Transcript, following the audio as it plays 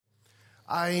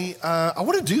I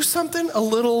want to do something a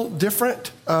little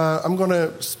different. I'm going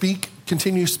to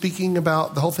continue speaking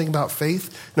about the whole thing about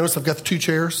faith. Notice I've got the two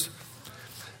chairs.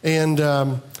 And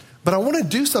but I want to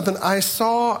do something.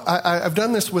 I've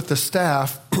done this with the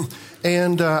staff,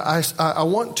 and I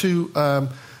want to,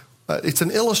 it's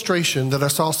an illustration that I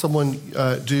saw someone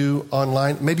do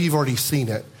online. Maybe you've already seen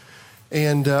it.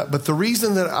 And but the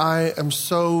reason that I am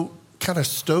so kind of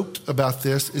stoked about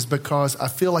this is because I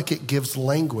feel like it gives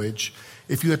language.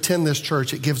 If you attend this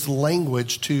church, it gives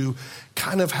language to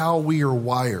kind of how we are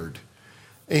wired.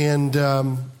 And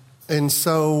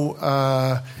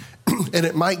so and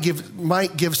it might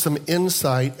give some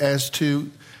insight as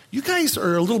to, you guys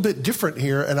are a little bit different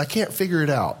here, and I can't figure it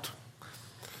out.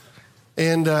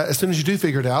 And as soon as you do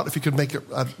figure it out, if you could make it,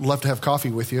 I'd love to have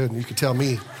coffee with you, and you could tell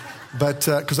me. But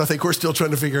because I think we're still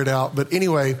trying to figure it out. But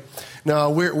anyway, no,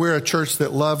 we're a church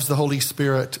that loves the Holy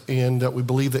Spirit, and we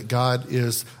believe that God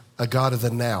is a God of the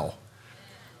now.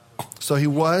 So he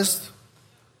was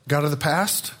God of the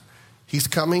past. He's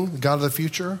coming, God of the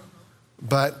future.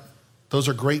 But those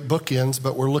are great bookends,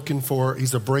 but we're looking for,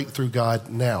 he's a breakthrough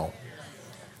God now.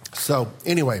 So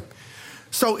anyway,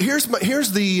 so here's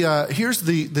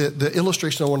the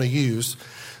illustration I want to use.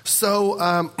 So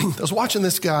I was watching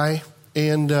this guy,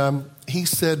 and he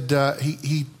said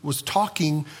he was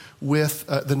talking with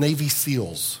the Navy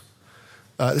SEALs.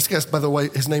 This guy, by the way,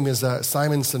 his name is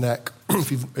Simon Sinek,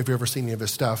 if you've ever seen any of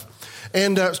his stuff.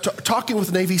 And talking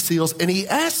with Navy SEALs, and he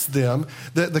asked them,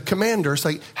 the commanders,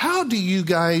 like, how do you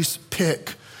guys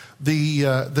pick the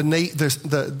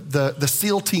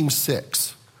SEAL Team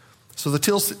 6? So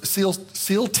the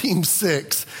SEAL Team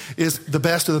 6 is the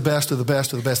best of the best of the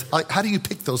best of the best. How do you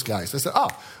pick those guys? I said,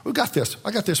 we got this. I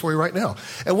got this for you right now.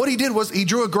 And what he did was he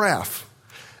drew a graph.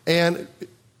 And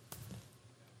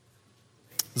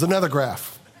there's another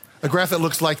graph. A graph that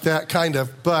looks like that, kind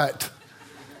of, but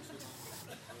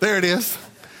there it is.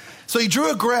 So he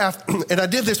drew a graph, and I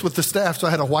did this with the staff, so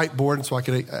I had a whiteboard, and so I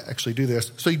could actually do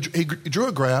this. So he drew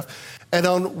a graph, and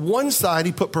on one side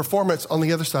he put performance, on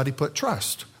the other side he put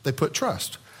trust. They put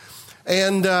trust.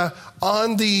 And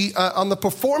on the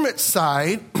performance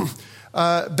side,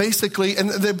 basically,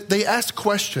 and they asked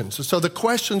questions. So the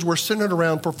questions were centered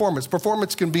around performance.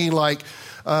 Performance can be like,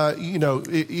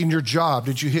 in your job,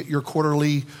 did you hit your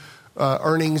quarterly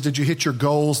earnings? Did you hit your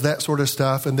goals? That sort of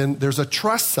stuff. And then there's a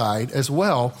trust side as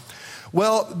well.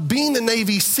 Well, being the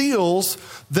Navy SEALs,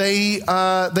 they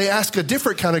ask a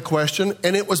different kind of question,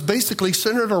 and it was basically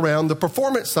centered around the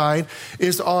performance side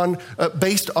is on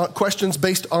based on questions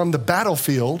based on the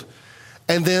battlefield,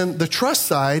 and then the trust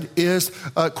side is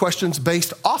questions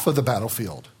based off of the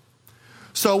battlefield.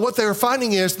 So what they were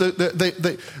finding is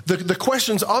the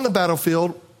questions on the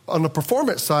battlefield on the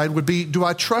performance side would be, do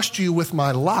I trust you with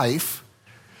my life?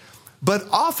 But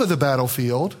off of the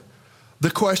battlefield, the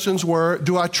questions were,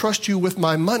 do I trust you with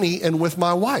my money and with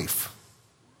my wife?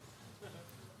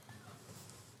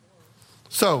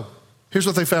 So here's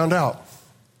what they found out.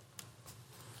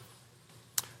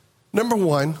 Number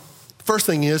one, first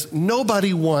thing is,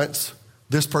 nobody wants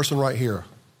this person right here.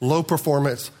 Low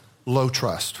performance, low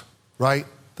trust, right?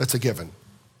 That's a given.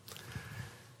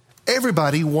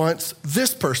 Everybody wants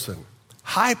this person.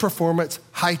 High performance,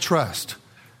 high trust.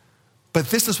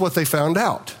 But this is what they found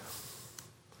out.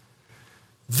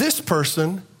 This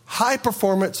person, high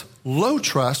performance, low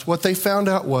trust, what they found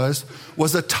out was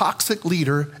a toxic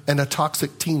leader and a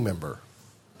toxic team member.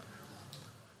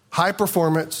 High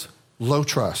performance, low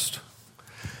trust.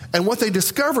 And what they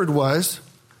discovered was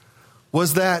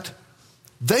that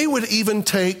they would even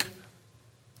take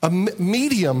a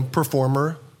medium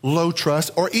performer, low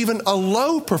trust, or even a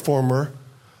low performer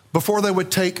before they would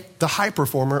take the high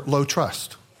performer, low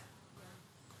trust.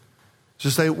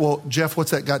 Just say, well, Jeff,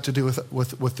 what's that got to do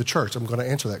with the church? I'm going to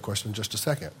answer that question in just a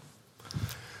second.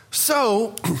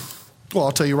 So, well,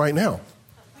 I'll tell you right now.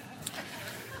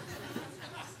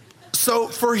 So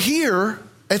for here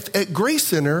at Grace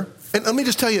Center, and let me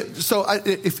just tell you, so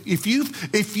if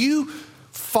you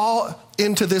fall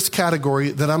into this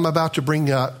category that I'm about to bring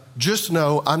up, just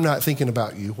know I'm not thinking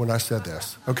about you when I said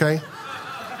this, okay?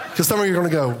 Because some of you are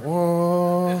going to go,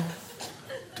 well,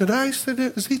 did I say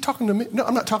that? Is he talking to me? No,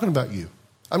 I'm not talking about you.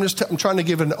 I'm trying to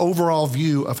give an overall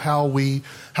view of how we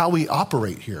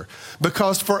operate here.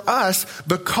 Because for us,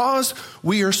 because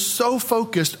we are so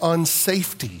focused on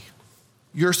safety,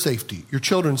 your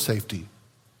children's safety,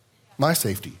 my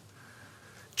safety,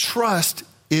 trust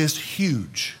is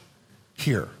huge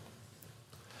here.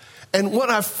 And what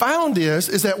I've found is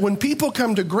that when people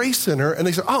come to Grace Center and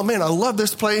they say, oh man, I love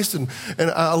this place and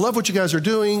I love what you guys are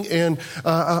doing and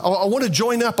I want to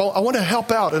join up, I want to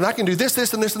help out and I can do this,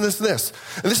 this, and this, and this, and this.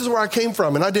 And this is where I came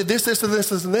from and I did this, this, and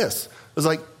this, and this. It's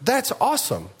like, that's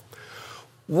awesome.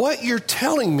 What you're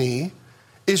telling me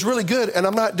is really good, and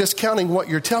I'm not discounting what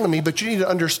you're telling me, but you need to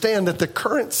understand that the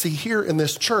currency here in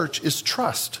this church is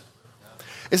trust.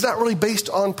 It's not really based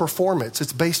on performance.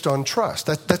 It's based on trust.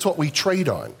 That's what we trade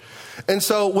on. And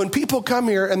so when people come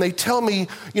here and they tell me,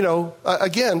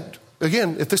 again,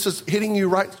 if this is hitting you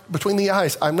right between the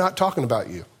eyes, I'm not talking about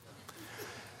you.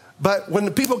 But when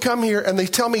the people come here and they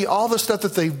tell me all the stuff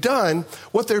that they've done,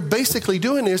 what they're basically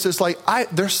doing is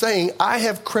they're saying, I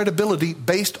have credibility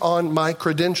based on my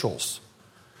credentials.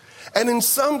 And in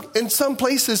some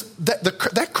places,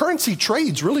 that currency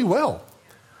trades really well.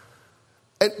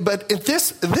 But in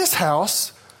this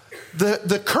house,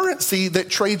 the currency that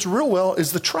trades real well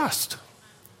is the trust.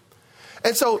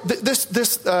 And so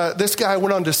this guy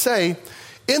went on to say,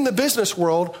 in the business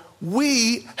world,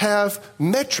 we have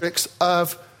metrics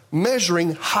of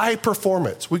measuring high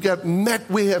performance. We have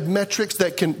metrics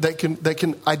that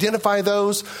can identify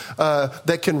those,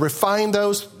 that can refine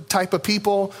those type of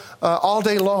people all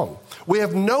day long. We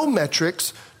have no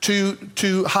metrics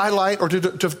to highlight or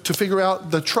to figure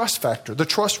out the trust factor, the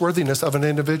trustworthiness of an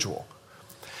individual.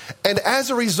 And as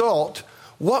a result,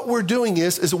 what we're doing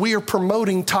is we are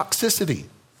promoting toxicity.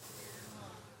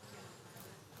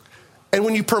 And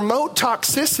when you promote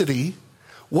toxicity,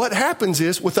 what happens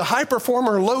is with a high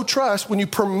performer, low trust, when you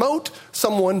promote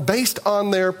someone based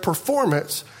on their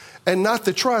performance and not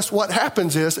the trust, what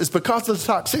happens is because of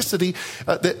the toxicity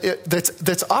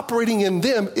that's operating in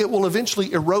them, it will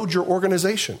eventually erode your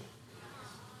organization.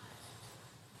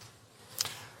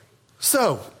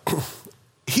 So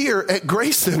here at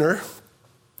Grace Center,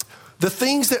 the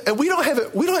things that, and we don't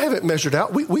have it measured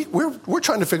out. We're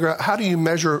trying to figure out how do you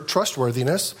measure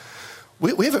trustworthiness.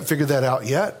 We haven't figured that out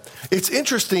yet. It's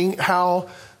interesting how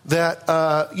that,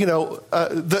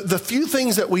 the few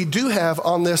things that we do have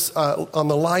on this, on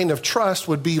the line of trust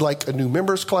would be like a new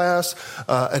members class,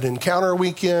 an encounter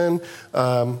weekend.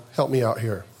 Help me out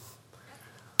here.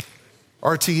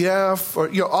 RTF,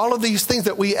 or, all of these things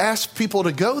that we ask people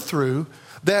to go through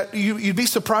that you'd be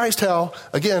surprised how,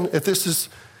 again, if this is,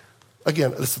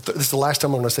 this is the last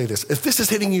time I'm going to say this. If this is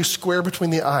hitting you square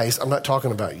between the eyes, I'm not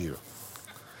talking about you.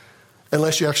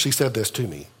 Unless you actually said this to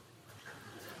me,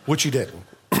 which you didn't.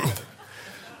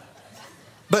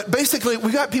 But basically,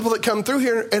 we got people that come through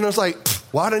here and it's like,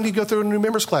 why didn't you go through a new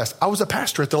members class? I was a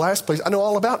pastor at the last place. I know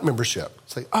all about membership.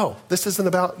 It's like, oh, this isn't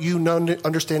about you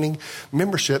understanding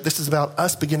membership. This is about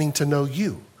us beginning to know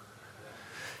you.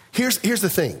 Here's the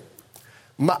thing.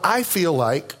 I feel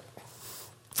like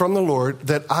from the Lord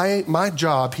that my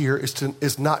job here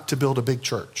is not to build a big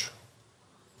church.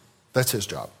 That's his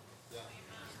job.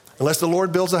 Unless the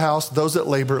Lord builds a house, those that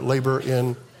labor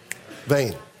in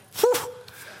vain. Whew.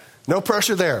 No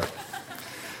pressure there.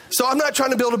 So I'm not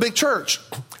trying to build a big church.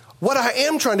 What I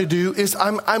am trying to do is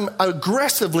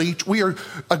we are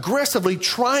aggressively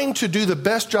trying to do the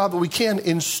best job that we can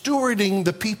in stewarding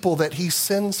the people that he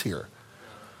sends here.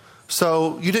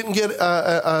 So you didn't get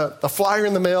a flyer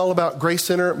in the mail about Grace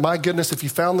Center. My goodness, if you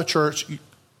found the church,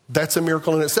 that's a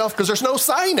miracle in itself because there's no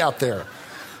sign out there.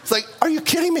 It's like, are you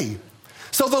kidding me?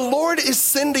 So the Lord is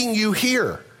sending you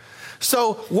here.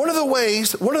 So one of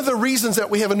the reasons that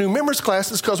we have a new members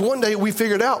class is because one day we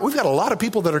figured out we've got a lot of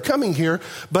people that are coming here,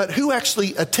 but who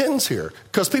actually attends here?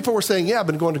 Because people were saying, I've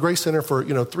been going to Grace Center for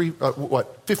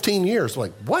 15 years.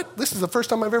 Like, what? This is the first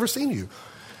time I've ever seen you.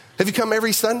 Have you come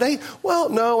every Sunday? Well,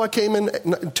 no, I came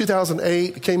in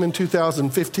 2008, came in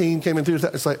 2015, came in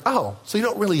 2000. It's like, oh, so you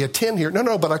don't really attend here.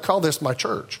 No, but I call this my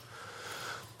church.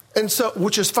 And so,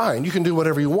 which is fine. You can do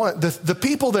whatever you want. The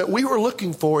people that we were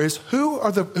looking for is who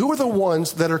are the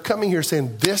ones that are coming here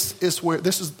saying,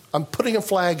 I'm putting a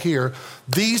flag here.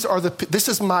 This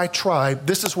is my tribe.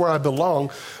 This is where I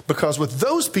belong. Because with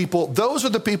those people, those are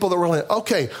the people that we're like,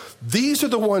 okay, these are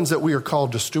the ones that we are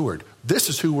called to steward. This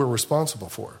is who we're responsible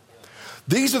for.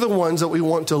 These are the ones that we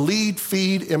want to lead,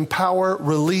 feed, empower,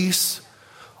 release,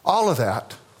 all of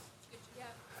that.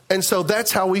 And so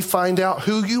that's how we find out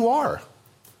who you are.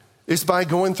 Is by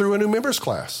going through a new members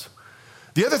class.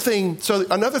 Another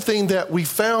thing that we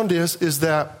found is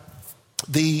that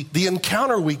the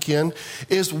encounter weekend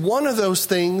is one of those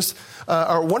things,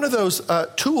 or one of those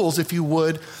tools, if you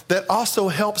would, that also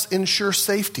helps ensure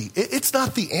safety. It's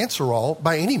not the answer all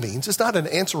by any means. It's not an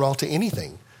answer all to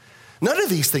anything. None of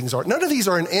these things are. None of these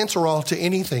are an answer all to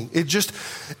anything. It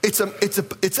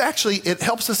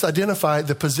helps us identify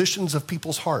the positions of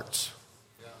people's hearts.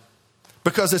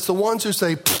 Because it's the ones who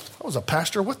say, I was a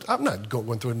pastor. I'm not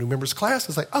going through a new members class.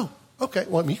 It's like, oh, okay.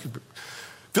 Well, I mean, you could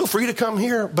feel free to come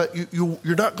here, but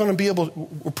you're not going to be able,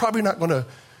 we're probably not going to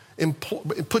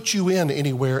put you in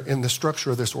anywhere in the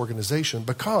structure of this organization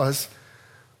because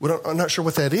I'm not sure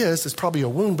what that is. It's probably a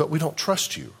wound, but we don't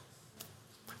trust you.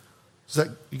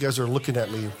 You guys are looking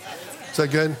at me. Is that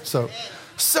good? So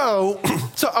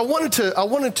I wanted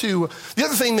to. The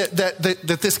other thing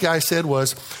that this guy said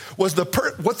was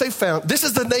what they found. This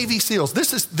is the Navy SEALs.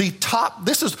 This is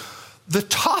the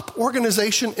top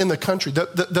organization in the country.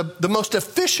 The most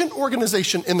efficient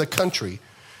organization in the country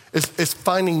is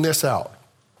finding this out.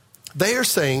 They are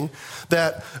saying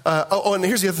that. And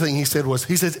here's the other thing he said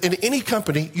in any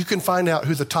company you can find out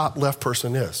who the top left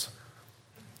person is.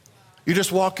 You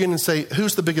just walk in and say,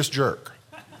 "Who's the biggest jerk?"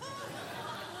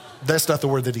 That's not the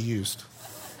word that he used.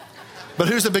 But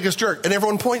who's the biggest jerk? And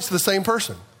everyone points to the same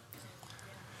person.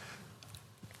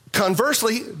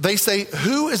 Conversely, they say,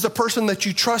 who is the person that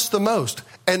you trust the most?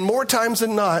 And more times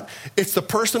than not, it's the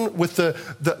person with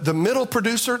the middle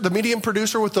producer, the medium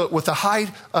producer with the high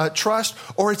trust,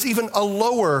 or it's even a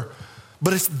lower.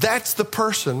 But that's the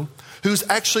person who's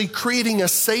actually creating a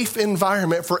safe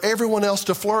environment for everyone else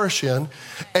to flourish in.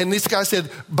 And this guy said,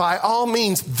 by all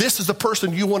means, this is the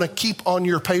person you want to keep on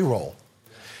your payroll.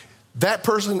 That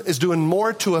person is doing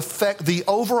more to affect the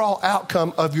overall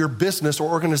outcome of your business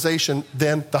or organization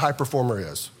than the high performer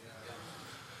is.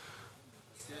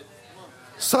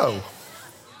 So,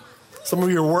 some of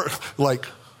you are like,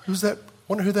 who's that?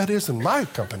 Wonder who that is in my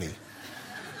company.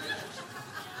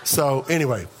 So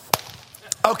anyway.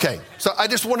 Okay, so I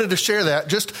just wanted to share that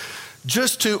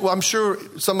just to, I'm sure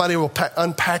somebody will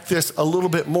unpack this a little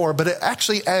bit more, but it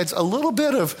actually adds a little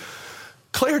bit of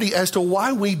clarity as to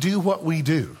why we do what we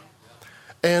do.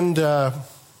 And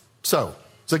so,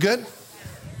 is that good?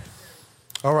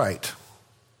 All right.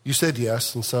 You said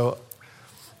yes, and so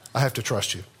I have to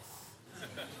trust you.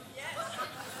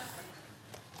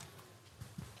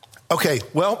 Okay,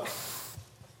 well,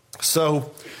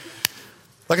 so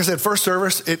like I said, first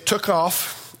service, it took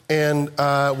off, and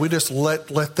we just let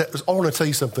that. I want to tell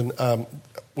you something,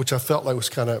 which I felt like was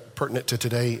kind of pertinent to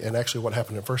today and actually what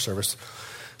happened in first service.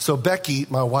 So Becky,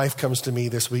 my wife, comes to me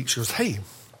this week. She goes, hey,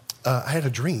 I had a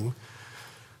dream. And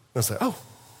I was like, oh,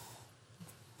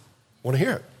 want to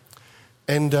hear it.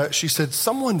 And she said,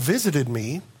 someone visited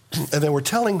me, and they were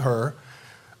telling her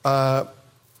that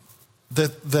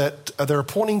they're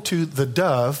pointing to the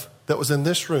dove that was in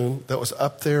this room that was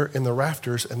up there in the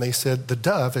rafters, and they said the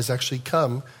dove has actually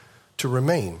come to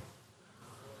remain.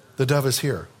 The dove is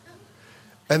here.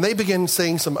 And they begin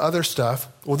saying some other stuff.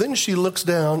 Well, then she looks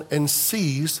down and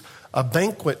sees a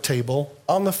banquet table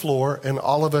on the floor and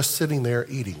all of us sitting there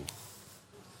eating.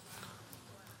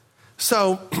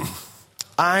 So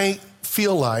I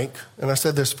feel like, and I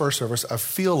said this first service, I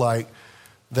feel like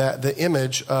that the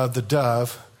image of the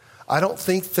dove, I don't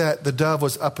think that the dove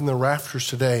was up in the rafters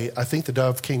today. I think the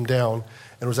dove came down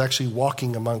and was actually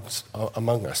walking among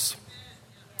us.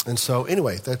 And so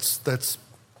anyway, that's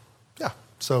yeah.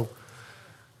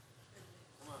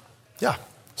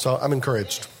 So I'm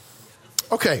encouraged.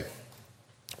 Okay.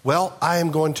 Well, I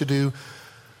am going to do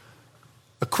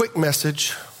a quick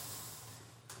message.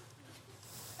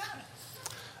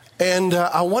 And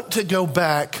I want to go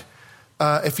back.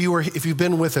 If you've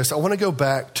been with us, I want to go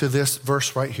back to this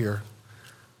verse right here,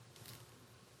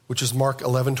 which is Mark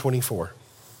 11:24.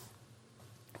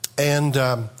 And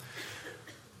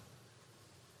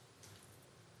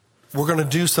we're going to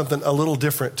do something a little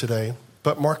different today.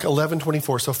 But Mark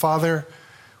 11:24. So, Father,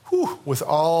 with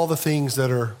all the things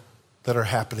that are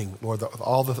happening, Lord,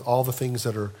 all the things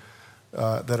that are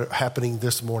happening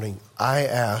this morning, I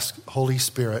ask, Holy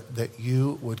Spirit, that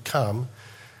you would come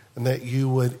and that you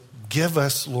would give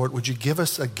us, Lord, would you give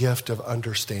us a gift of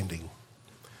understanding?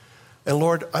 And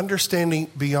Lord, understanding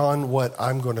beyond what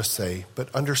I'm going to say, but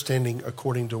understanding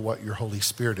according to what your Holy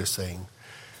Spirit is saying.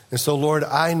 And so, Lord,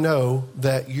 I know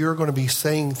that you're going to be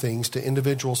saying things to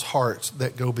individuals' hearts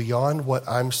that go beyond what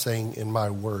I'm saying in my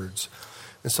words.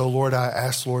 And so, Lord, I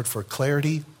ask, Lord, for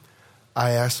clarity.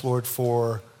 I ask, Lord,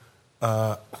 for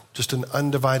just an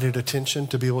undivided attention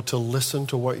to be able to listen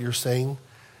to what you're saying.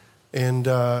 And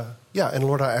and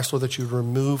Lord, I ask, Lord, that you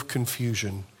remove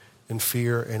confusion and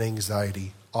fear and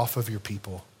anxiety off of your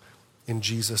people. In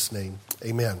Jesus' name,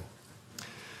 amen.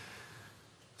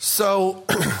 So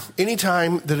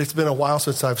anytime that it's been a while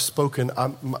since I've spoken,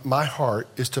 my heart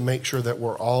is to make sure that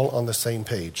we're all on the same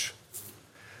page.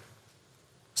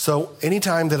 So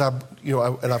anytime that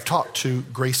I've talked to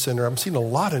Grace Center, I'm seeing a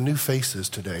lot of new faces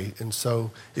today. And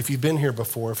so if you've been here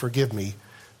before, forgive me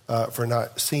for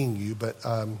not seeing you, but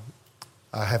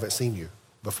I haven't seen you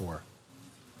before.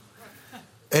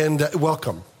 And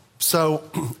welcome. So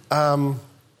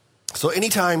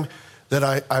anytime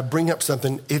that I bring up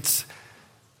something, it's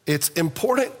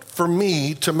important for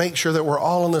me to make sure that we're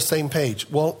all on the same page.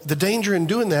 Well, the danger in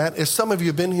doing that is some of you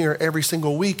have been here every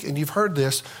single week and you've heard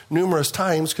this numerous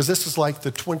times because this is like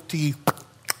the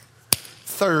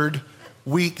 23rd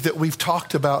week that we've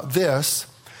talked about this.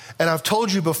 And I've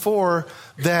told you before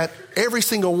that every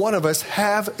single one of us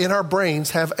in our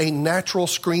brains have a natural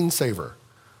screensaver.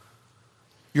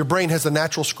 Your brain has a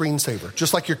natural screensaver.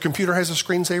 Just like your computer has a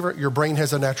screensaver, your brain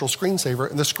has a natural screensaver.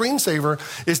 And the screensaver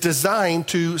is designed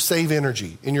to save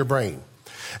energy in your brain.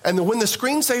 And when the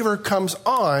screensaver comes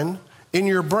on in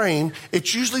your brain,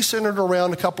 it's usually centered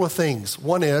around a couple of things.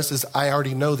 One is I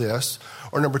already know this.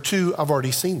 Or number two, I've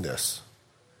already seen this.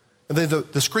 And then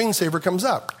the screensaver comes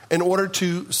up in order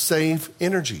to save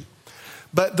energy.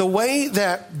 But the way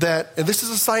that, and this is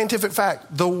a scientific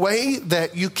fact, the way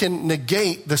that you can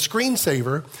negate the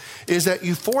screensaver is that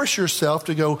you force yourself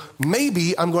to go,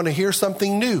 maybe I'm going to hear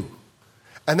something new.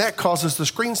 And that causes the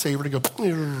screensaver to go,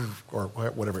 or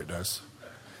whatever it does.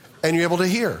 And you're able to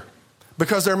hear.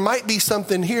 Because there might be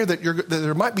something here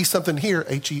there might be something here,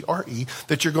 H-E-R-E,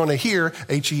 that you're going to hear,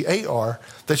 H-E-A-R,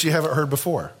 that you haven't heard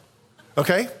before.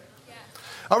 Okay? Yeah.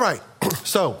 All right.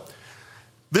 So,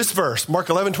 this verse, Mark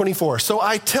 11:24. So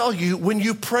I tell you, when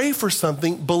you pray for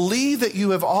something, believe that you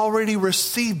have already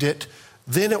received it,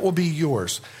 then it will be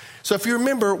yours. So if you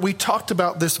remember, we talked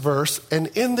about this verse, and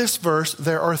in this verse,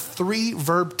 there are 3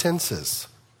 verb tenses.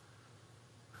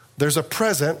 There's a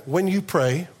present, when you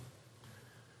pray.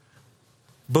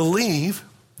 Believe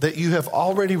that you have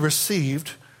already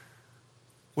received,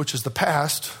 which is the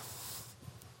past.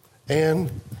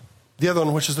 And the other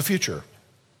one, which is the future,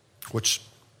 which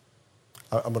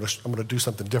I'm going to do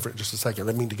something different in just a second. I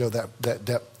didn't mean to go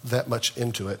that much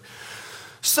into it.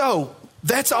 So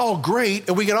that's all great,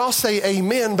 and we can all say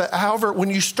amen, but however, when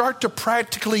you start to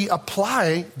practically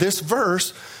apply this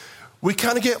verse, we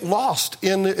kind of get lost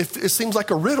in it seems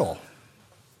like a riddle.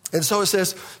 And so it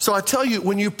says, so I tell you,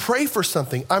 when you pray for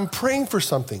something, I'm praying for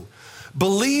something,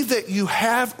 believe that you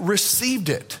have received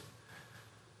it.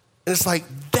 And it's like,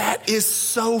 that is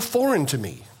so foreign to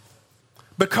me.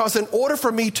 Because in order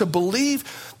for me to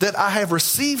believe that I have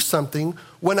received something,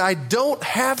 when I don't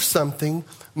have something,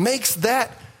 makes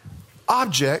that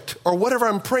object or whatever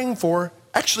I'm praying for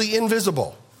actually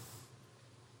invisible.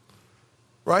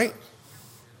 Right?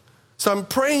 So I'm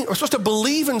supposed to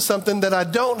believe in something that I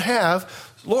don't have.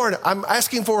 Lord, I'm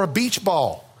asking for a beach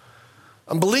ball.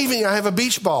 I'm believing I have a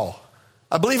beach ball.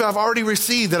 I believe I've already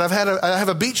received that I have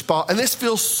a beach ball, and this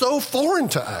feels so foreign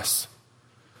to us.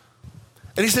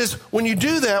 And he says, when you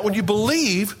do that, when you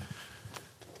believe,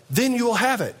 then you will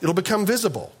have it. It'll become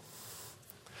visible.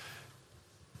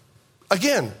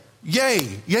 Again,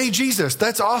 yay Jesus,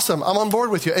 that's awesome. I'm on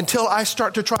board with you until I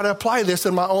start to try to apply this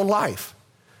in my own life.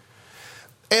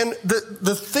 And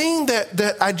the thing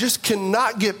that I just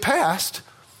cannot get past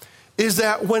is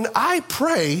that when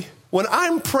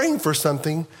I'm praying for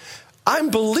something, I'm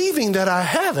believing that I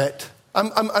have it.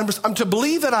 I'm to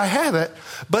believe that I have it,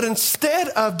 but instead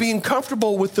of being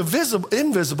comfortable with the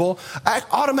invisible, I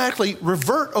automatically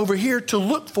revert over here to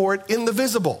look for it in the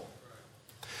visible.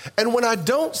 And when I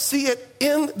don't see it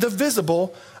in the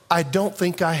visible, I don't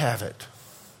think I have it.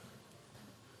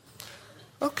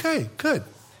 Okay, good.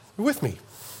 You're with me.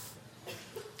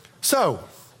 So,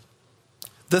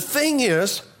 the thing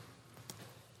is,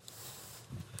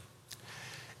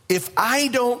 if I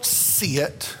don't see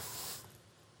it,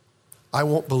 I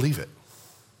won't believe it.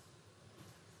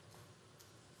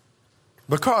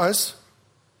 Because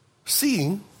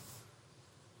seeing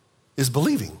is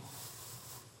believing.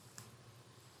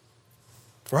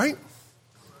 Right?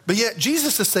 But yet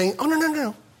Jesus is saying, oh,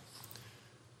 no.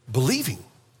 Believing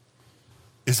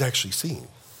is actually seeing.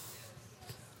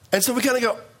 And so we kind of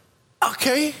go,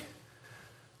 okay,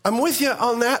 I'm with you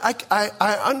on that.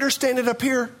 I understand it up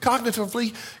here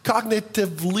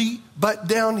cognitively, but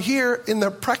down here in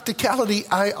the practicality,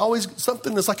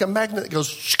 something that's like a magnet that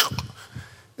goes,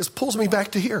 it pulls me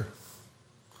back to here,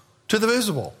 to the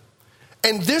visible.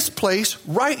 And this place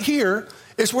right here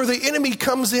is where the enemy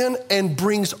comes in and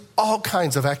brings all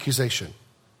kinds of accusation.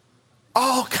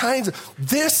 All kinds of,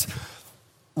 this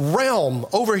realm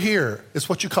over here is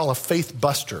what you call a faith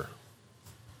buster.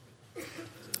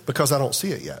 Because I don't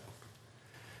see it yet.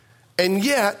 And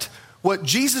yet, what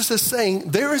Jesus is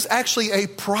saying, there is actually a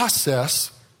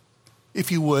process,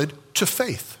 if you would, to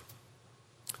faith.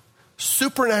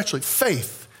 Supernaturally,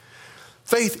 faith.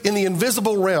 Faith in the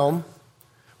invisible realm.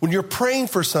 When you're praying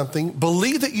for something,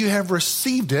 believe that you have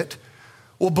received it.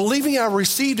 Well, believing I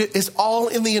received it is all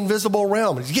in the invisible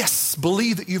realm. Yes,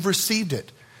 believe that you've received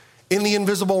it in the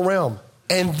invisible realm.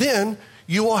 And then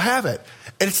you will have it.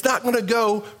 And it's not going to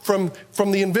go from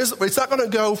the invisible. It's not going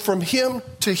to go from him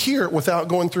to here without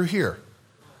going through here.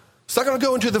 It's not going to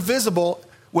go into the visible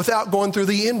without going through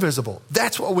the invisible.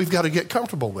 That's what we've got to get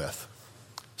comfortable with.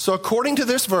 So according to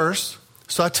this verse,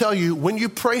 so I tell you, when you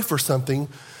pray for something,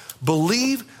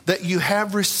 believe that you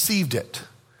have received it.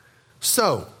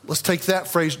 So let's take that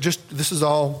phrase. This is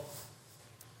all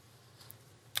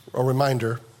a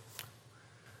reminder.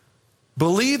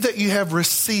 Believe that you have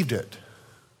received it.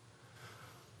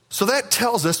 So that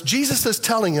tells us, Jesus is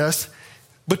telling us,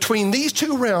 between these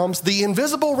two realms, the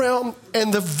invisible realm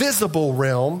and the visible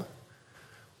realm,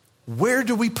 where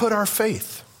do we put our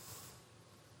faith?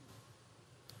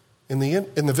 In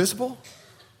the visible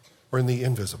or in the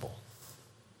invisible?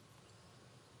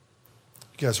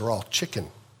 You guys are all chicken.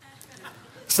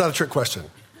 It's not a trick question.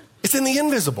 It's in the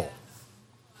invisible.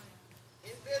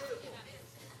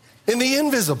 In the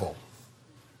invisible.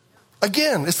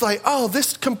 Again, it's like, oh,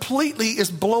 this completely is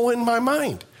blowing my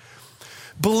mind.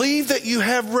 Believe that you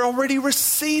have already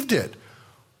received it.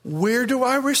 Where do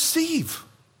I receive?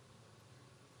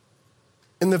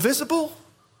 In the visible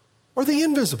or the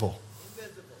invisible?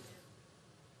 Invisible.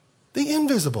 The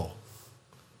invisible.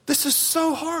 This is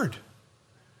so hard.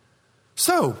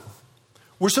 So,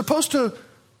 we're supposed to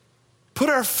put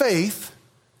our faith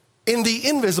in the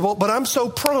invisible, but I'm so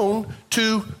prone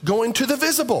to going to the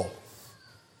visible.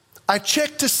 I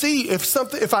check to see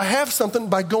if I have something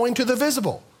by going to the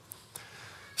visible.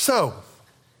 So,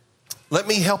 let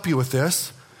me help you with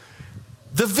this.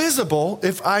 The visible,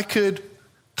 if I could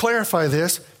clarify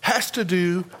this, has to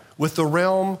do with the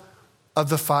realm of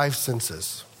the five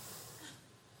senses.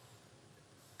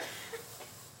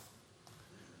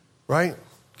 Right?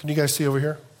 Can you guys see over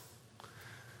here?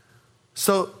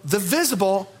 So the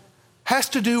visible has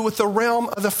to do with the realm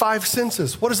of the five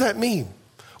senses. What does that mean?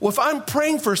 Well, if I'm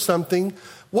praying for something,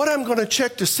 what I'm going to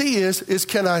check to see is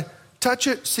can I touch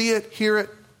it, see it, hear it?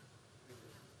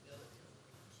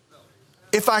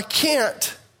 If I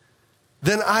can't,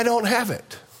 then I don't have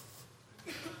it.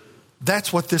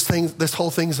 That's what this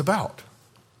whole thing is about.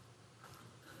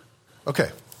 Okay.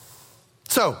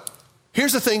 So,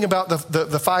 here's the thing about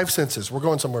the five senses. We're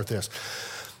going somewhere with this.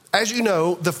 As you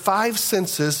know, the five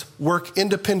senses work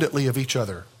independently of each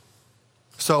other.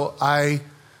 So I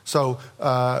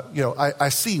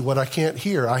see what I can't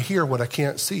hear. I hear what I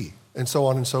can't see, and so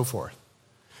on and so forth.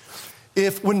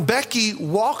 When Becky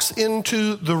walks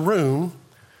into the room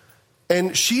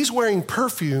and she's wearing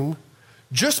perfume,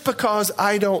 just because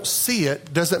I don't see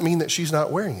it doesn't mean that she's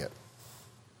not wearing it.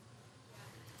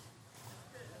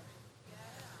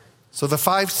 So the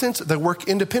five senses, they work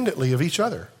independently of each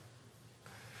other.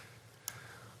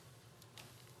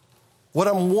 What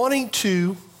I'm wanting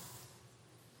to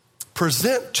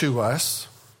present to us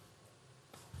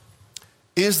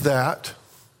is that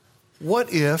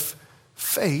what if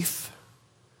faith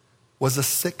was a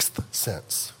sixth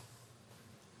sense?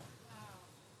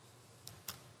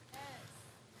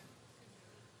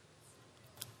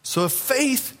 So if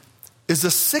faith is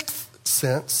a sixth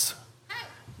sense,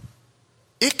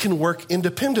 it can work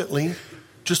independently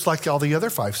just like all the other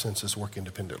five senses work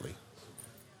independently.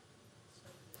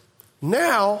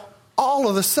 Now, all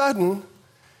of a sudden,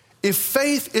 if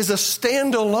faith is a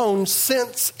standalone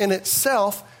sense in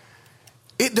itself,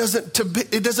 it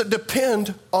doesn't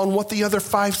depend on what the other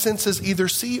five senses either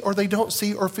see or they don't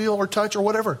see or feel or touch or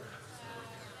whatever.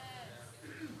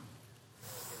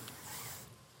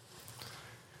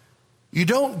 You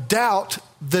don't doubt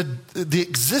the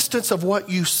existence of what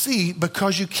you see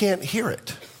because you can't hear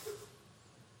it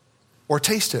or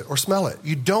taste it or smell it.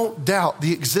 You don't doubt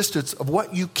the existence of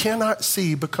what you cannot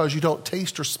see because you don't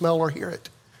taste or smell or hear it.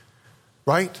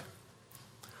 Right?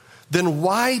 Then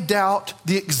why doubt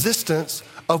the existence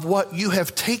of what you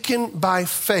have taken by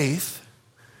faith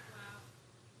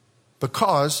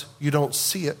because you don't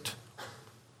see it,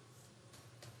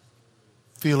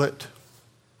 feel it,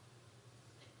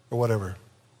 or whatever?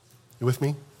 You with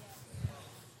me?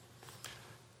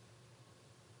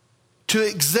 To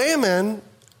examine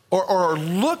or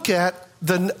look at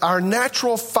our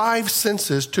natural five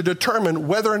senses to determine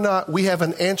whether or not we have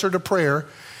an answer to prayer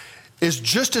is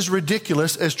just as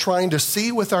ridiculous as trying to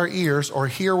see with our ears or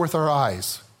hear with our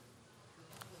eyes.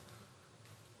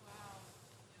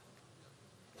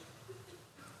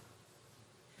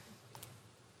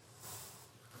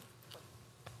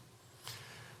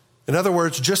 In other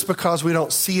words, just because we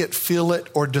don't see it, feel it,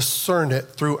 or discern it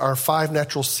through our five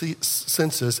natural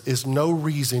senses is no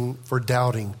reason for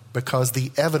doubting, because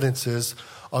the evidences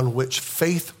on which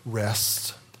faith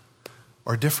rests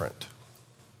are different.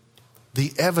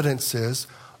 The evidences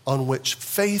on which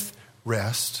faith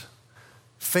rests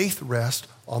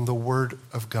on the Word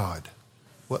of God,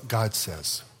 what God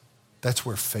says. That's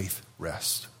where faith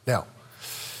rests. Now,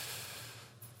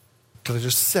 can I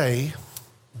just say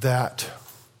that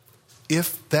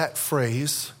if that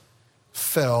phrase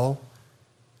fell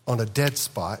on a dead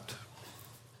spot,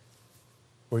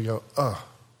 where you go,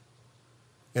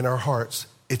 in our hearts,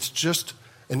 it's just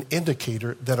an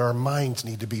indicator that our minds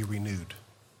need to be renewed.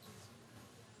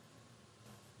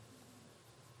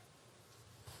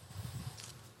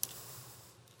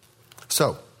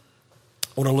 So, I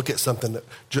want to look at something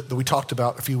that we talked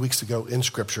about a few weeks ago in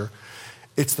Scripture.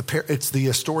 It's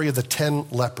the story of the 10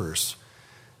 lepers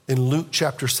in Luke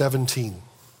chapter 17.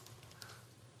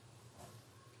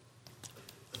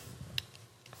 I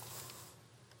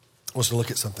want to look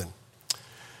at something.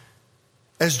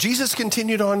 As Jesus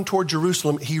continued on toward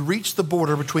Jerusalem, he reached the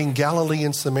border between Galilee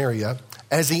and Samaria.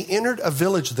 As he entered a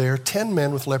village there, 10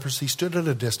 men with leprosy stood at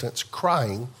a distance,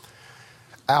 crying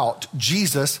out,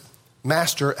 "Jesus,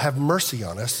 Master, have mercy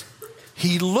on us."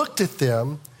 He looked at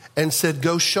them and said,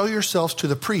 "Go show yourselves to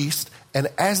the priest." And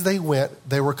as they went,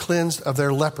 they were cleansed of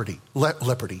their leprosy.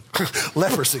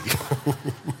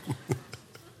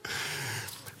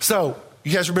 So,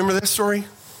 you guys remember this story?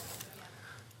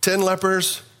 10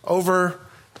 lepers over,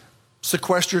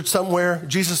 sequestered somewhere.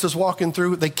 Jesus is walking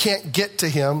through. They can't get to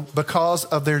him because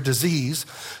of their disease.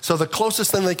 So the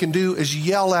closest thing they can do is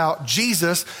yell out,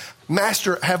 "Jesus,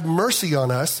 Master, have mercy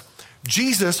on us."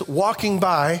 Jesus, walking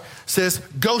by, says,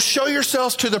 "Go show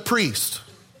yourselves to the priest."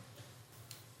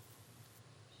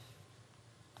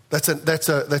 That's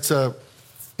a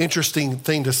interesting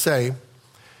thing to say.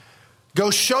 Go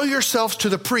show yourselves to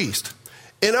the priest.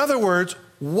 In other words,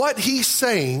 what he's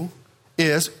saying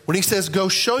is, when he says, "Go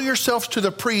show yourselves to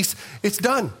the priest," it's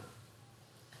done.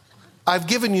 I've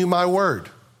given you my word.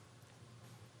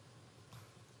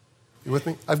 You with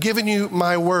me? I've given you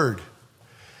my word.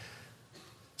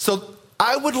 So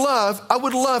I would love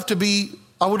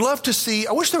to see,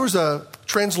 I wish there was a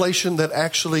translation that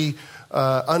actually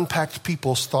unpacked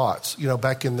people's thoughts,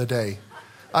 back in the day.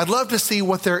 I'd love to see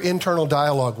what their internal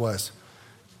dialogue was.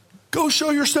 Go show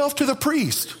yourself to the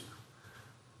priest.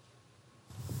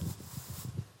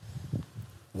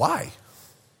 Why?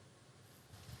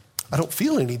 I don't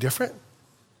feel any different.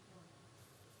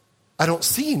 I don't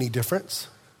see any difference.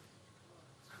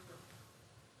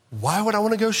 Why would I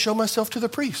want to go show myself to the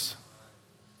priest?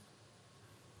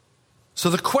 So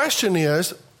the question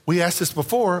is, we asked this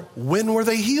before, when were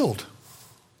they healed?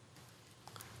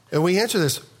 And we answer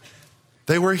this.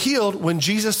 They were healed when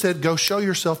Jesus said, "Go show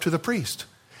yourself to the priest."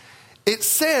 It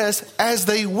says, as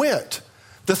they went.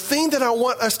 The thing that I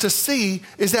want us to see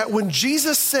is that when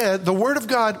Jesus said the word of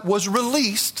God was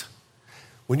released,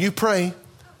 when you pray,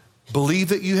 believe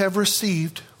that you have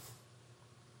received,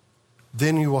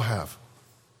 then you will have.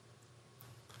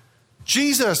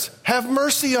 Jesus, have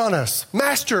mercy on us.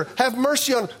 Master, have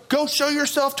mercy on us. Go show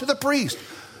yourself to the priest.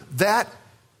 That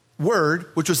word,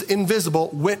 which was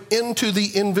invisible, went into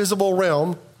the invisible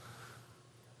realm.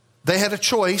 They had a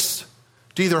choice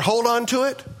to either hold on to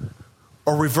it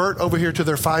or revert over here to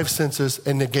their five senses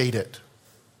and negate it.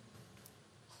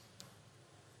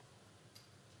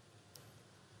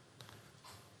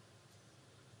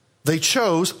 They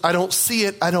chose, I don't see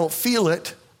it, I don't feel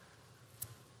it,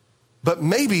 but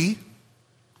maybe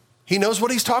he knows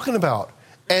what he's talking about.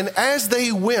 And as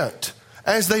they went,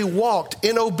 as they walked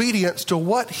in obedience to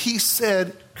what he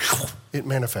said, it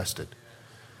manifested.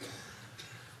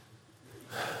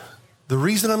 The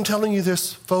reason I'm telling you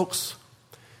this, folks,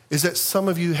 is that some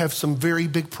of you have some very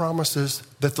big promises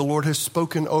that the Lord has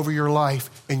spoken over your life,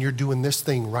 and you're doing this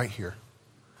thing right here.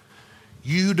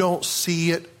 You don't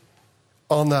see it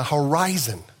on the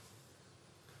horizon.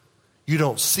 You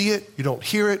don't see it, you don't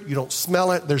hear it, you don't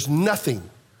smell it, there's nothing.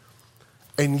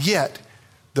 And yet,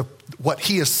 what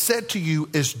he has said to you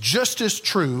is just as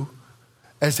true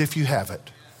as if you have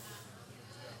it.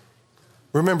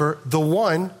 Remember, the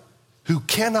one who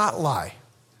cannot lie.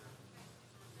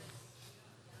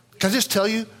 Can I just tell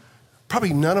you,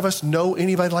 probably none of us know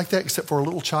anybody like that except for a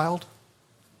little child.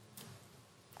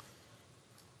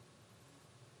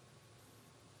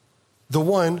 The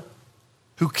one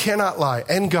who cannot lie,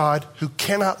 and God who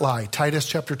cannot lie. Titus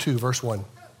chapter 2, verse 1.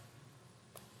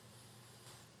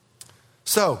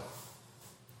 So,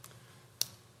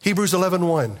 Hebrews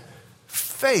 11:1.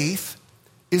 Faith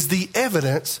is the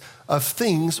evidence of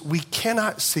things we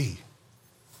cannot see.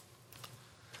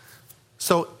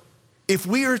 So if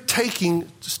we are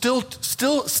taking still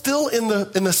in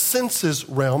the senses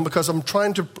realm, because I'm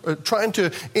trying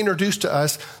to introduce to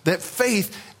us that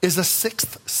faith is a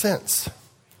sixth sense.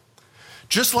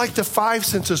 Just like the five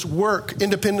senses work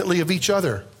independently of each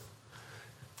other,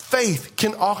 faith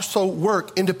can also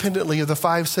work independently of the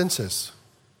five senses.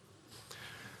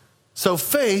 So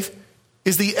faith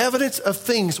is the evidence of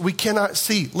things we cannot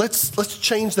see. Let's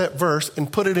change that verse and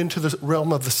put it into the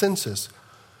realm of the senses.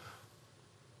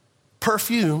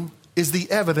 Perfume is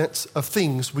the evidence of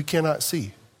things we cannot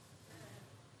see.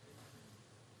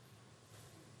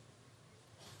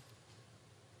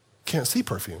 Can't see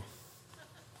perfume.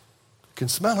 Can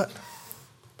smell it,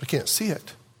 but can't see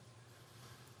it.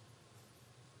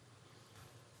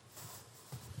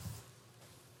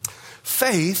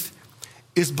 Faith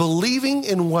is believing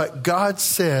in what God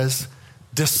says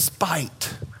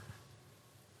despite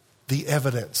the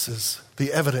evidence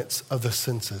of the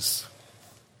senses.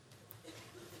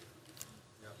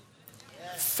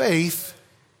 Faith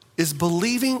is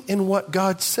believing in what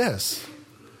God says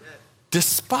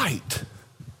despite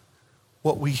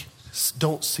what we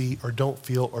don't see or don't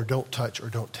feel or don't touch or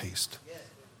don't taste.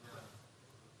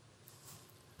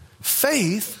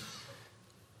 Faith,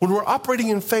 when we're operating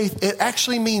in faith, it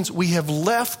actually means we have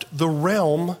left the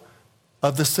realm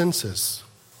of the senses.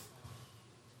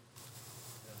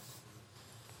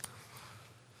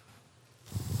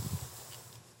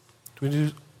 Do we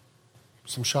do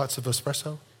some shots of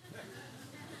espresso?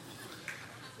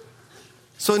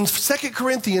 So in 2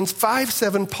 Corinthians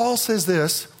 5:7, Paul says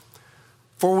this,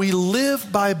 "For we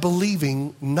live by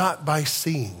believing, not by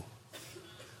seeing."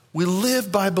 We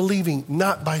live by believing,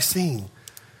 not by seeing.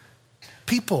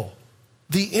 People,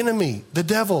 the enemy, the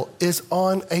devil is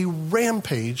on a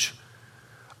rampage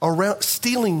around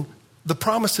stealing the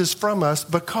promises from us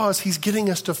because he's getting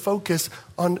us to focus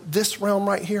on this realm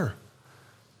right here.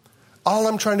 All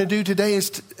I'm trying to do today is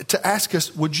to ask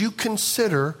us, would you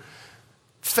consider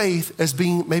faith as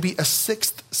being maybe a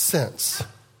sixth sense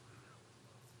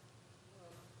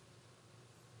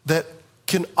that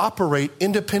can operate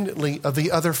independently of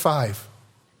the other five?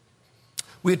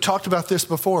 We had talked about this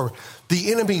before.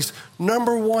 The enemy's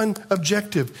number one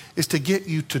objective is to get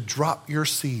you to drop your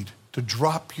seed, to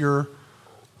drop your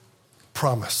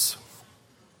promise.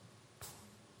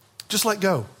 Just let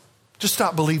go. Just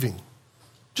stop believing.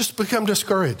 Just become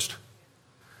discouraged.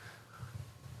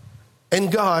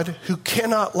 And God, who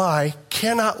cannot lie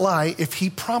if he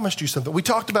promised you something. We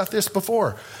talked about this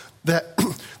before, that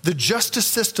the justice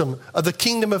system of the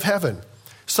kingdom of heaven,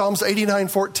 Psalms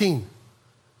 89:14,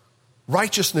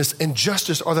 righteousness and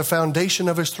justice are the foundation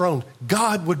of his throne.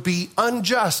 God would be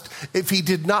unjust if he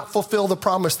did not fulfill the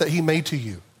promise that he made to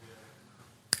you.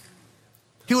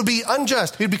 He would be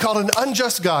unjust. He'd be called an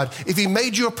unjust God if he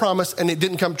made you a promise and it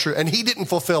didn't come true and he didn't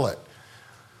fulfill it.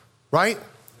 Right?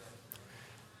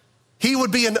 He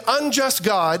would be an unjust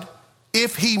God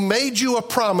if he made you a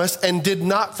promise and did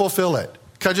not fulfill it.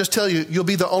 Can I just tell you, you'll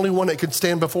be the only one that could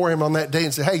stand before him on that day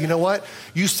and say, hey, you know what?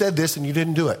 You said this and you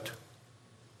didn't do it.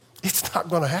 It's not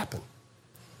going to happen.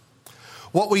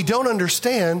 What we don't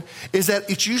understand is that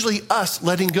it's usually us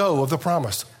letting go of the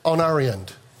promise on our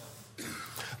end.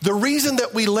 The reason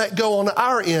that we let go on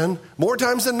our end, more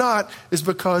times than not, is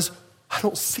because I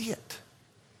don't see it.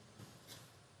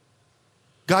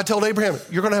 God told Abraham,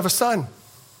 you're going to have a son.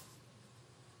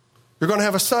 You're going to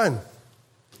have a son.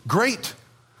 Great.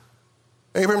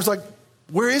 Abraham's like,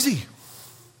 where is he?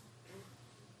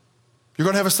 You're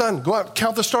going to have a son. Go out,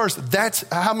 count the stars. That's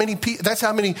how many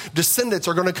descendants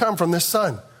are going to come from this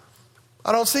son.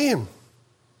 I don't see him.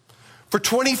 For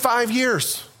 25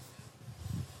 years.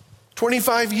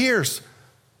 25 years.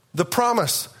 The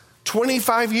promise.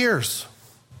 25 years.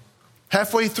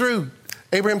 Halfway through,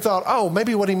 Abraham thought, oh,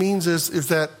 maybe what he means is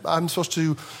that I'm supposed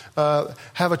to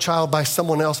have a child by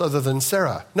someone else other than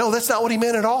Sarah. No, that's not what he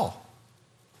meant at all.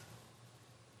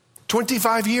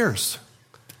 25 years.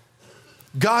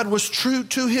 God was true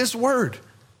to his word.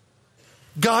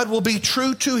 God will be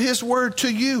true to his word to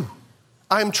you.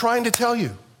 I'm trying to tell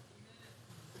you.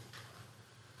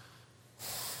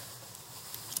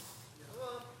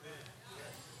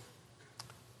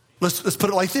 Let's put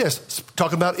it like this.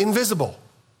 Talking about invisible.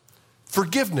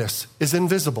 Forgiveness is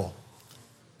invisible.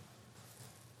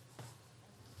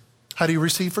 How do you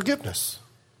receive forgiveness?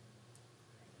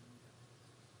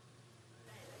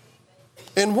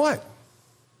 In what?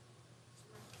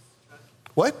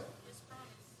 What?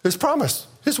 His promise.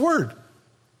 His word.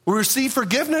 We receive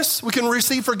forgiveness. We can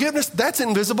receive forgiveness. That's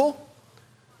invisible.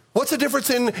 What's the difference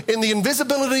in the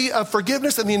invisibility of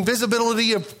forgiveness and the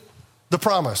invisibility of the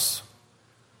promise?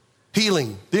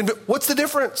 Healing. What's the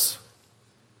difference?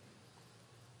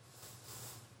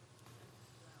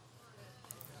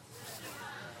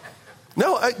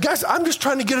 No, guys, I'm just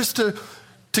trying to get us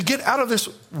to get out of this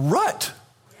rut.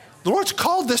 The Lord's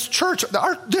called this church,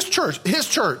 his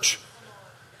church,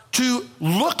 to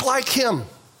look like him.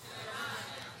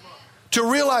 To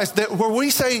realize that when we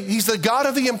say he's the God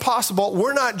of the impossible,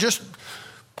 we're not just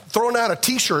throwing out a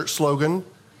t-shirt slogan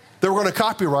that we're going to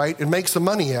copyright and make some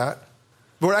money at.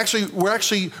 We're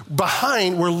actually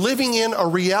behind, we're living in a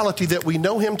reality that we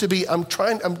know him to be.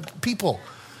 People.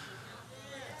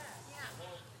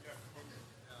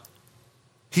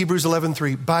 Hebrews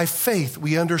 11:3, by faith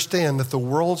we understand that the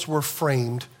worlds were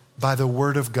framed by the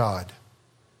word of God,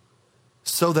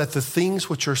 so that the things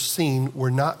which are seen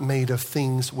were not made of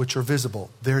things which are visible.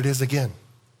 There it is again.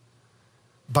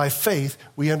 By faith,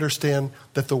 we understand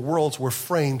that the worlds were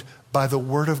framed by the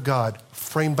word of God.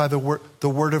 Framed by the word. The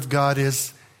word of God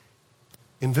is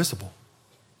invisible.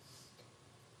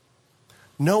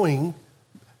 Knowing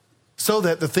so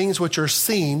that the things which are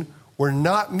seen were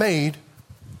not made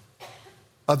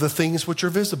of the things which are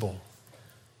visible.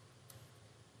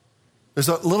 There's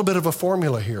a little bit of a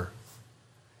formula here.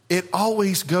 It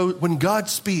always goes, when God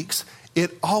speaks,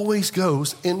 it always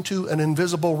goes into an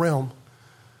invisible realm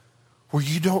where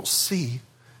you don't see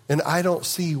and I don't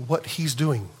see what he's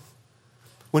doing.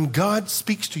 When God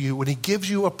speaks to you, when he gives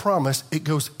you a promise, it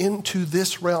goes into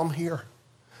this realm here.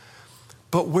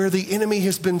 But where the enemy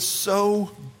has been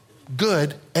so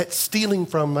good at stealing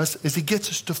from us is he gets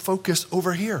us to focus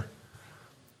over here.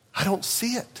 I don't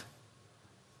see it.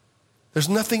 There's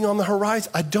nothing on the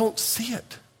horizon. I don't see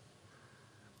it.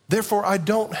 Therefore, I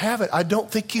don't have it. I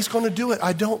don't think he's going to do it.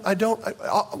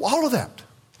 All of that.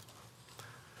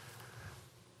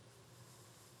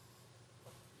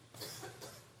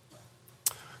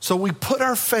 So we put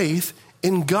our faith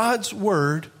in God's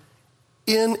word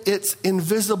in its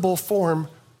invisible form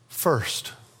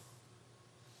first.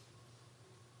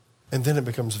 And then it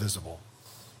becomes visible.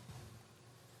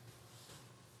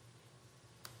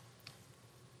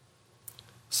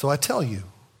 So I tell you,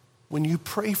 when you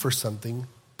pray for something,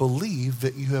 believe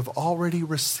that you have already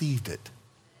received it.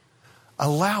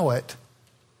 Allow it.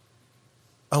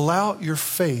 Allow your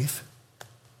faith,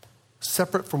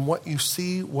 separate from what you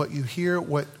see, what you hear,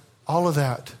 all of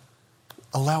that,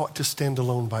 allow it to stand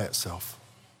alone by itself.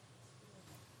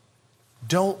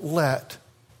 Don't let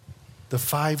the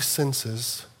five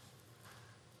senses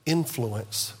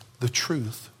influence the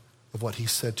truth of what he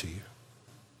said to you.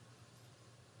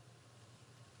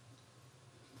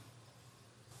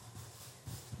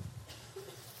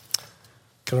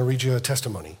 Can I read you a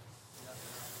testimony?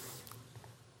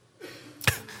 It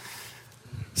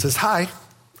says, hi,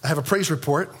 I have a praise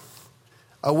report.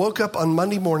 I woke up on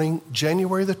Monday morning,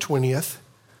 January the 20th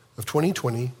of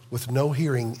 2020, with no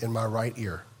hearing in my right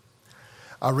ear.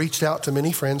 I reached out to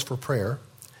many friends for prayer.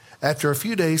 After a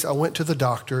few days, I went to the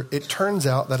doctor. It turns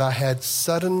out that I had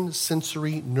sudden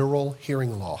sensory neural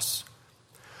hearing loss.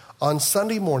 On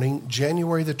Sunday morning,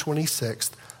 January the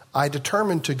 26th, I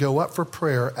determined to go up for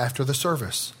prayer after the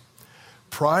service.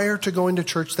 Prior to going to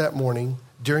church that morning,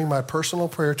 during my personal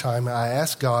prayer time, I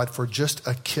asked God for just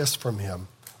a kiss from him,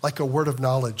 like a word of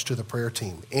knowledge to the prayer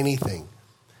team, anything.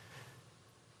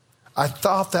 I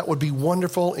thought that would be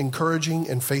wonderful, encouraging,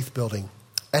 and faith-building.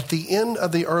 At the end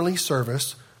of the early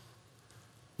service,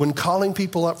 when calling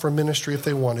people up for ministry if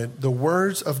they wanted, the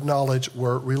words of knowledge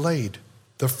were relayed.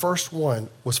 The first one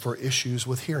was for issues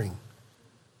with hearing.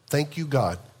 Thank you,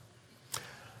 God.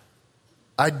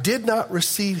 I did not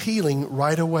receive healing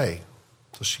right away.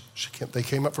 So they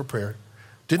came up for prayer.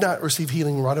 Did not receive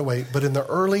healing right away, but in the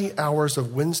early hours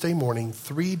of Wednesday morning,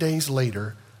 3 days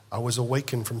later, I was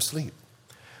awakened from sleep.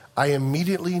 I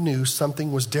immediately knew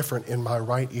something was different in my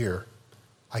right ear.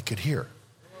 I could hear.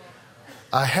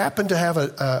 I happened to have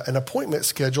an appointment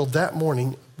scheduled that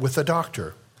morning with a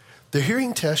doctor. The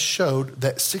hearing test showed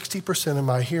that 60% of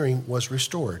my hearing was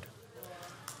restored.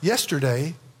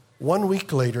 Yesterday, 1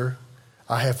 week later,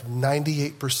 I have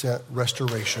 98%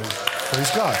 restoration.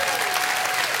 Praise God.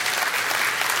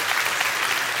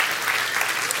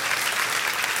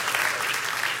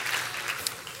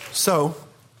 So,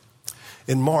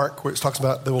 in Mark, where it talks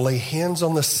about they will lay hands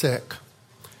on the sick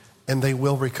and they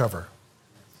will recover.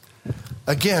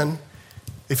 Again,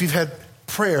 if you've had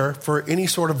prayer for any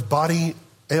sort of body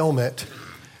ailment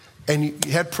and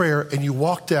you had prayer and you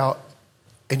walked out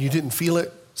and you didn't feel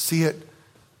it, see it,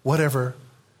 whatever,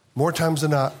 more times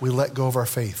than not, we let go of our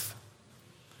faith.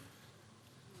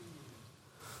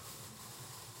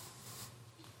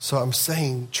 So I'm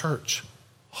saying, church,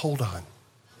 hold on.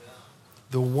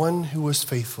 The one who is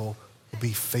faithful will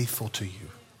be faithful to you.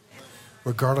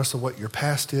 Regardless of what your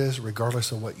past is,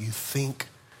 regardless of what you think,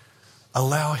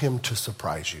 allow him to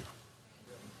surprise you.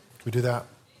 We do that?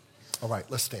 All right,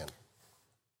 let's stand.